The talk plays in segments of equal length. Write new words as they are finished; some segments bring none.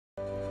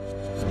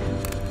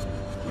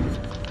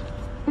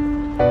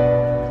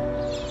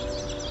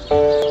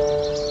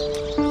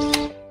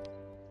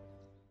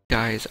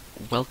guys,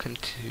 welcome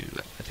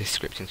to this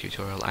scripting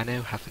tutorial. I know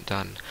I haven't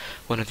done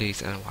one of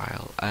these in a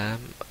while. I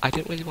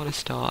didn't really want to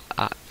start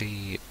at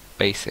the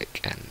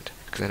basic end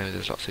because I know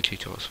there's lots of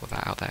tutorials for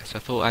that out there, so I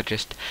thought I'd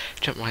just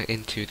jump right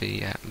into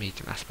the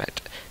medium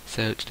aspect.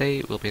 So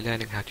today we'll be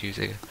learning how to use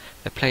the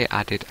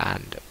PlayerAdded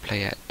and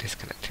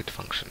PlayerDisconnected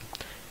function.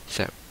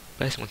 So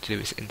first thing I want to do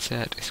is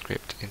insert a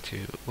script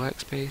into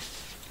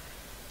workspace.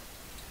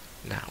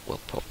 Now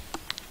we'll put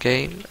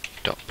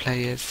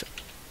game.PlayerAdded,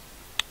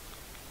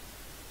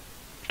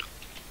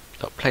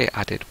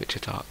 which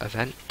is our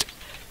event,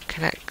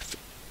 connect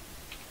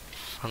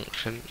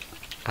function,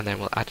 and then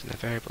we'll add in a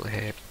variable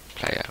here,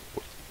 player.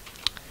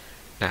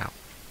 Now,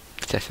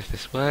 to test if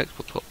this works,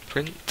 we'll put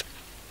print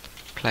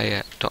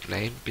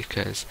player.name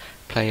because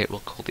player will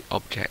call the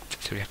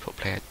object, so we have to put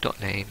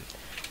player.name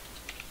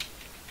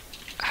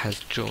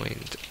has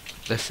joined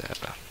the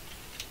server.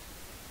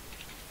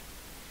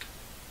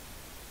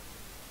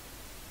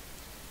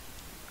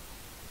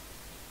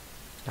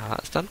 Now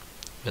that's done,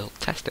 we'll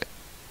test it.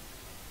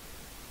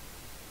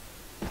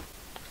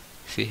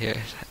 See here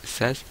it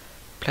says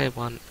player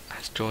 1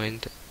 has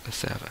joined the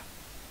server.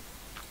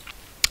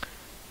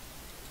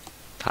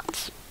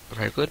 That's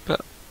very good,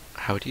 but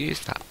how do you use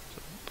that?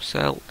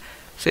 So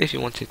say if you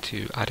wanted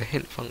to add a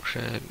hint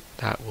function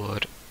that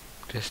would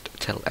just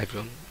tell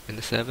everyone in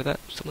the server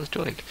that someone's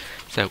joined.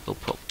 So we'll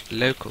put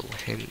local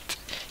hint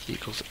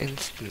equals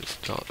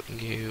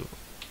instance.new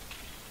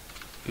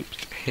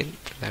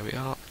hint, there we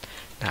are.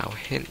 Now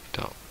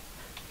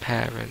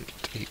hint.parent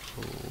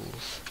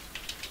equals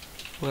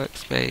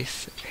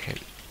workspace,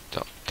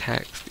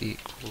 hint.text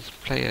equals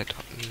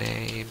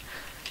player.name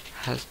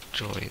has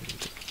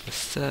joined the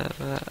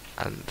server,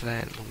 and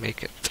then we'll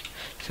make it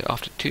so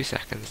after 2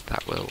 seconds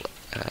that will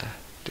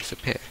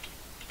disappear.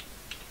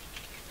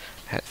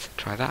 Let's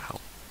try that out.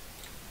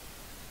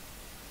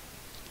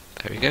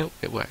 There we go,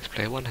 it works.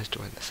 Player 1 has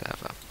joined the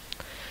server.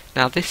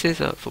 Now this is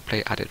for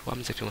PlayerAdded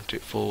ones. If you want to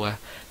do it for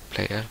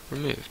player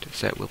removed,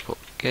 so we'll put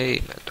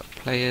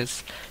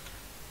game.players,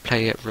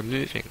 player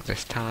removing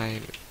this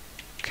time,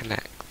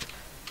 connect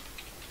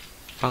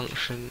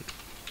function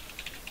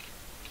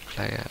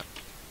player,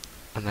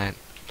 and then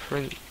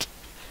print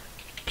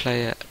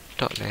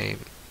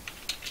player.name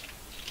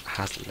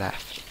has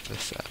left the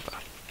server.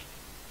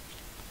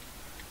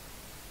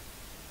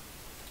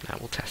 Now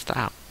we'll test that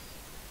out.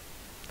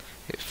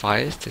 It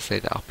fires to say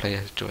that our player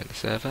has joined the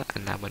server,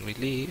 and now when we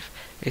leave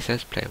it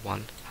says player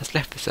 1 has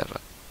left the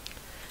server.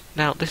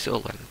 Now this is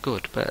all well and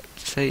good, but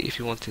say if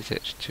you wanted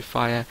it to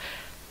fire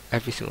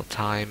every single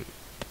time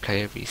the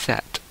player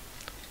reset,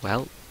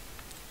 well,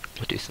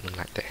 we'll do something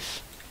like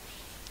this.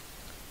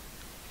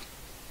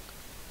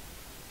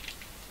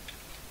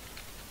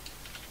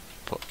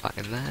 Put that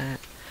in there.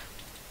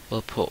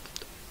 We'll put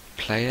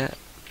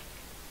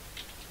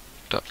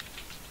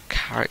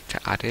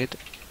player.CharacterAdded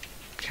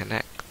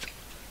connect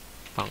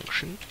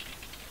function.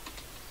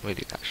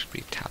 Really, that should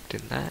be tabbed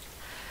in there.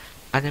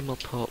 And then we'll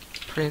put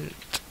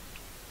print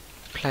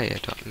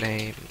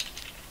player.name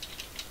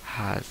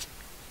has,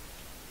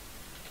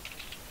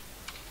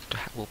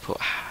 we'll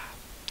put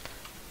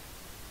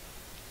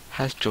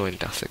has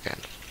joined us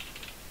again.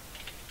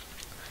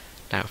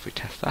 Now if we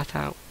test that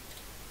out,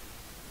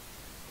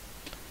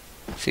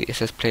 see it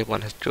says player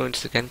 1 has joined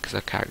us again because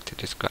our character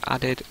just got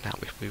added. Now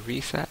if we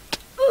reset,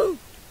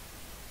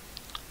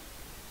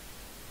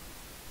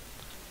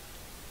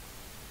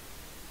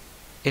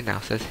 it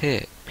now says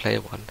here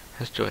player 1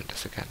 has joined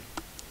us again.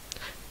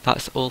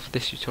 That's all for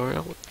this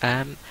tutorial.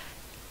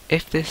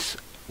 If this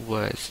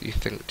was, you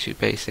think, too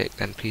basic,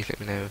 then please let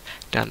me know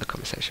down in the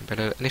comment section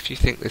below, and if you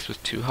think this was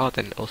too hard,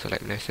 then also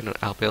let me know so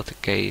I'll be able to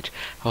gauge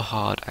how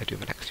hard I do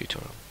my next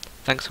tutorial.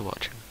 Thanks for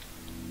watching.